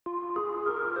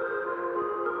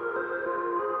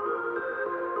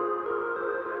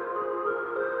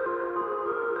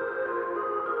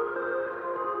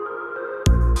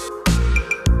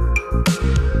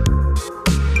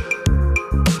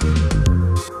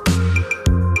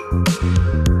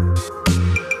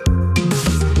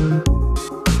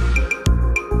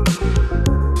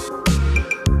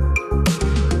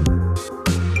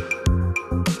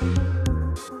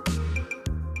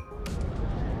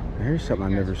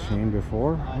never seen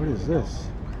before. What is this?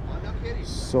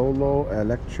 Solo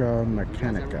Electra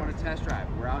Meccanica. Want to test drive?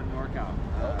 We're out in NorCal.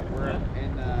 We're in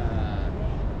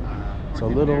it's a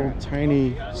little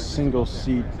tiny single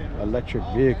seat electric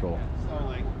vehicle.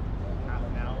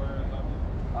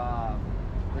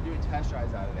 We're doing test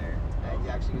drives out of there. And you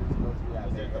actually get to go through that.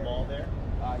 Is the mall there?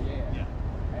 Yeah.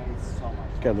 And it's so much.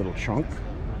 It's got a little trunk.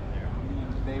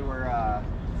 They were,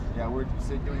 yeah, we're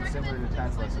doing similar to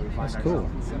Tesla, so we find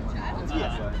ourselves similar.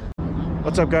 Yeah.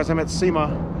 What's up, guys? I'm at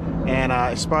SEMA, and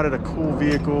I spotted a cool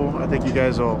vehicle. I think you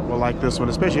guys will like this one,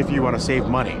 especially if you want to save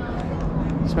money.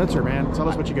 Spencer, man, tell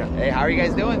us what you got. Hey, how are you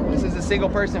guys doing? This is a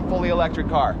single-person, fully electric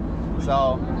car.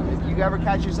 So if you ever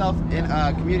catch yourself in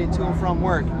commuting to and from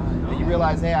work, and you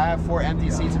realize, hey, I have 4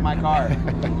 empty seats in my car,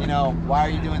 you know, why are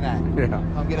you doing that? Yeah.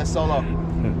 Come get a Solo.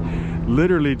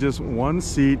 Literally just one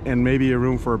seat and maybe a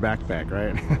room for a backpack,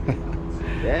 right?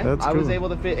 Yeah, that's cool. I was able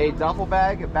to fit a duffel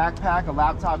bag, a backpack, a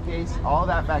laptop case, all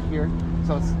that back here.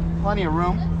 So it's plenty of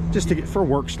room. Just to get for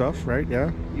work stuff, right?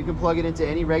 Yeah. You can plug it into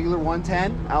any regular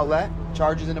 110 outlet.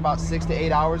 Charges in about 6 to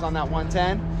 8 hours on that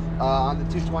 110. On the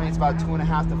 220, it's about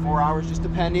 2.5 to 4 hours, just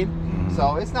depending.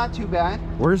 So it's not too bad.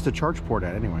 Where's the charge port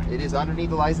at anyway? It is underneath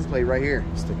the license plate right here.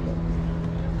 Stick it up.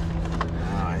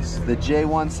 Nice. The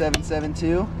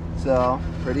J1772. So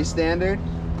pretty standard.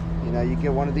 You know, you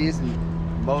get one of these and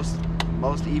most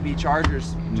EV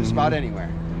chargers just about anywhere.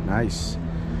 Nice.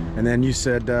 And then you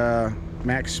said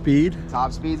max speed?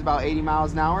 Top speed's about 80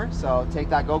 miles an hour. So take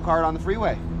that go-kart on the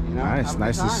freeway. You know,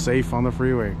 nice and safe on the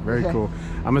freeway. Very cool.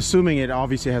 I'm assuming it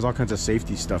obviously has all kinds of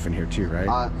safety stuff in here too,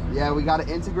 right? Yeah, we got an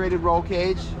integrated roll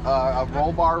cage, a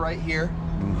roll bar right here,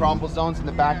 crumble zones in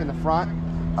the back and the front,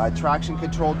 traction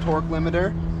controlled torque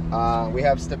limiter. We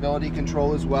have stability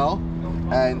control as well.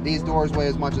 And these doors weigh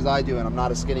as much as I do, and I'm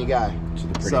not a skinny guy. So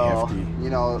they're pretty hefty. You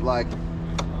know, like...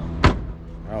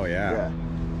 Oh, yeah.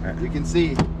 You can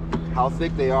see how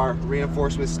thick they are,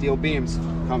 reinforced with steel beams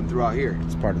coming throughout here.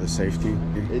 It's part of the safety.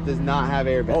 It does not have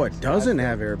airbags. Oh, it doesn't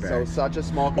have airbags. So such a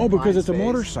small because it's space. a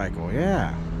motorcycle,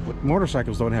 yeah.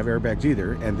 Motorcycles don't have airbags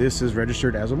either, and this is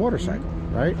registered as a motorcycle,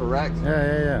 right? Correct.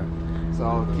 Yeah.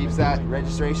 So it keeps that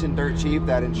registration dirt cheap,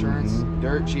 that insurance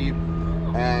dirt cheap,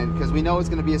 and because we know it's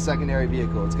going to be a secondary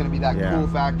vehicle. It's going to be that cool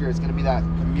factor. It's going to be that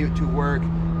commute to work,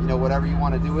 you know, whatever you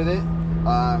want to do with it.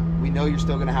 We know you're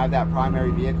still going to have that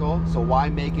primary vehicle, so why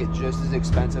make it just as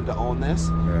expensive to own this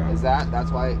as that?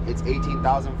 That's why it's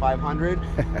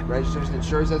 $18,500. Registers and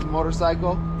insures as a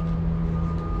motorcycle.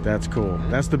 That's cool.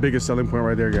 That's the biggest selling point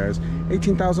right there, guys.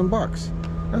 18,000 bucks.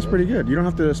 That's pretty good. You don't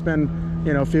have to spend,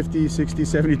 you know, 50, 60,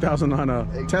 70,000 on a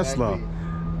Tesla.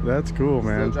 That's cool,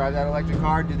 man. Still drive that electric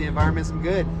car, do the environment some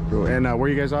good. Cool. And where are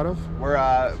you guys out of? We're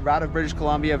out of British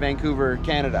Columbia, Vancouver,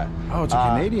 Canada. Oh, it's a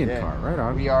Canadian car, right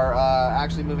on. We are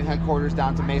actually moving headquarters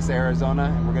down to Mesa, Arizona,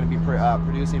 and we're going to be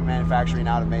producing and manufacturing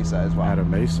out of Mesa as well. Out of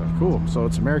Mesa, cool. So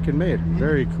it's American made.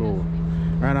 Very cool.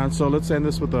 Right on. So let's end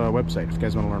this with a website if you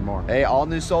guys want to learn more. Hey,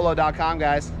 allnewsolo.com,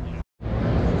 guys.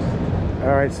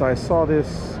 All right, so I saw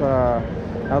this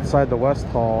outside the West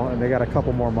Hall, and they got a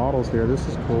couple more models here. This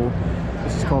is cool.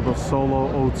 This is called the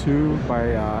Solo 02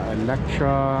 by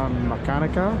Electra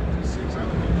Meccanica.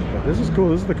 But this is cool.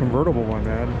 This is the convertible one,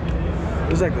 man.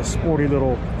 This is like the sporty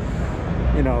little,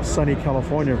 you know, sunny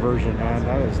California version, man.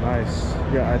 That is nice.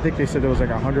 Yeah, I think they said there was like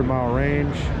a 100-mile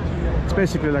range. It's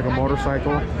basically like a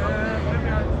motorcycle.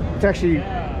 It's actually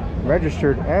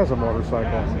registered as a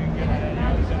motorcycle.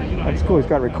 That's cool. He's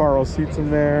got Recaro seats in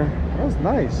there. That's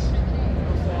nice.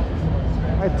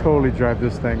 I totally drive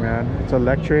this thing, man. It's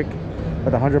electric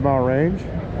with a 100-mile range,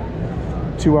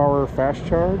 2-hour fast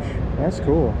charge. That's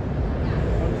cool.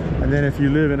 And then if you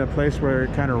live in a place where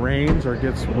it kind of rains or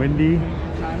gets windy,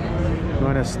 you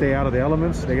want to stay out of the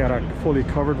elements, they got a fully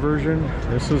covered version.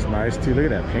 This is nice too. Look at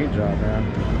that paint job, man.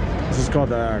 This is called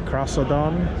the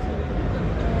Crosodon.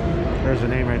 There's the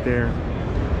name right there,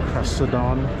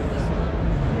 Crosodon.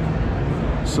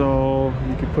 So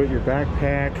you can put your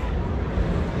backpack,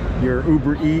 your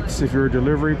Uber Eats if you're a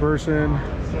delivery person.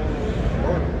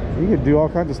 You can do all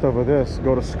kinds of stuff with this.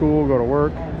 Go to school, go to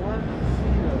work.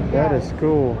 That is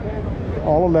cool.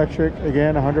 All electric,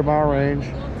 again, 100-mile range.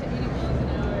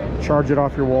 Charge it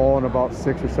off your wall in about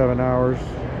 6 or 7 hours,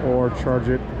 or charge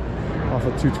it off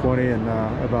of 220 in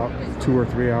about 2 or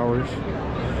 3 hours.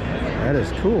 That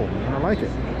is cool. I like it.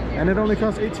 And it only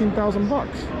costs 18,000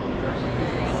 bucks.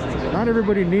 Not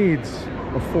everybody needs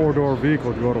a 4-door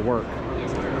vehicle to go to work.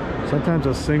 Sometimes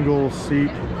a single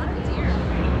seat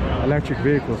electric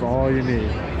vehicle is all you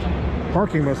need.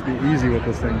 Parking must be easy with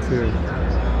this thing too.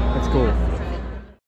 That's cool.